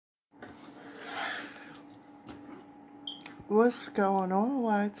What's going on,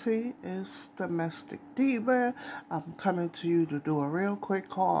 YT? It's Domestic Diva. I'm coming to you to do a real quick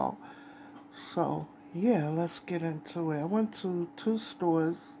haul. So, yeah, let's get into it. I went to two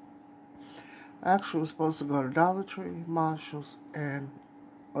stores. I actually was supposed to go to Dollar Tree, Marshall's, and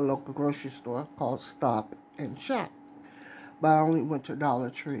a local grocery store called Stop and Shop. But I only went to Dollar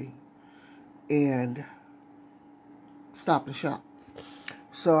Tree and Stop and Shop.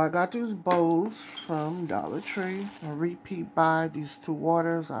 So I got these bowls from Dollar Tree. A repeat buy. These two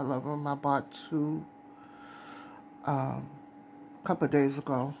waters. I love them. I bought two a couple of days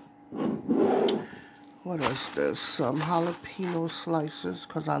ago. What is this? Some jalapeno slices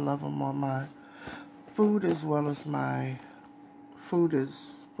because I love them on my food as well as my food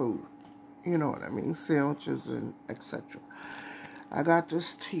is food. You know what I mean? Sandwiches and etc. I got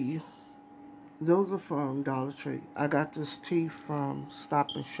this tea. Those are from Dollar Tree. I got this tea from Stop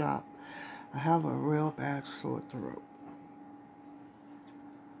and Shop. I have a real bad sore throat.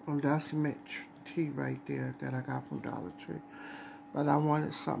 And that's mint tea right there that I got from Dollar Tree. But I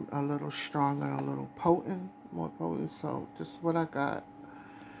wanted something a little stronger, a little potent, more potent. So this is what I got.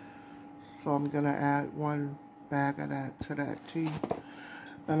 So I'm going to add one bag of that to that tea.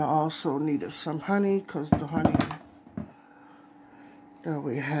 And I also needed some honey because the honey that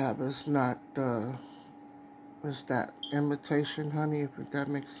we have is not is that imitation honey, if that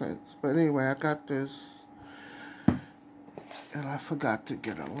makes sense. But anyway, I got this. And I forgot to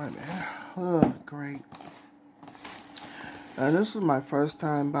get a lemon. Oh, great. And this is my first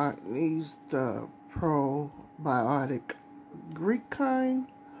time buying these, the probiotic Greek kind.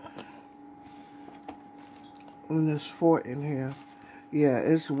 And there's 4 in here. Yeah,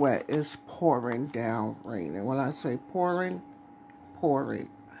 it's wet. It's pouring down rain. And when I say pouring, pouring.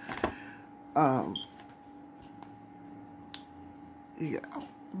 Yeah.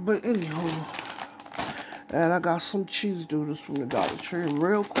 But anyhow. And I got some cheese doodles from the Dollar Tree.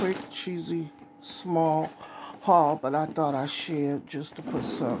 Real quick, cheesy, small haul. But I thought I'd share just to put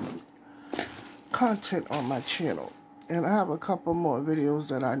some content on my channel. And I have a couple more videos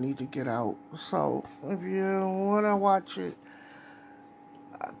that I need to get out. So, if you want to watch it,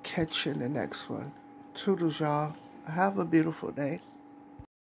 I'll catch you in the next one. Toodles, y'all. Have a beautiful day.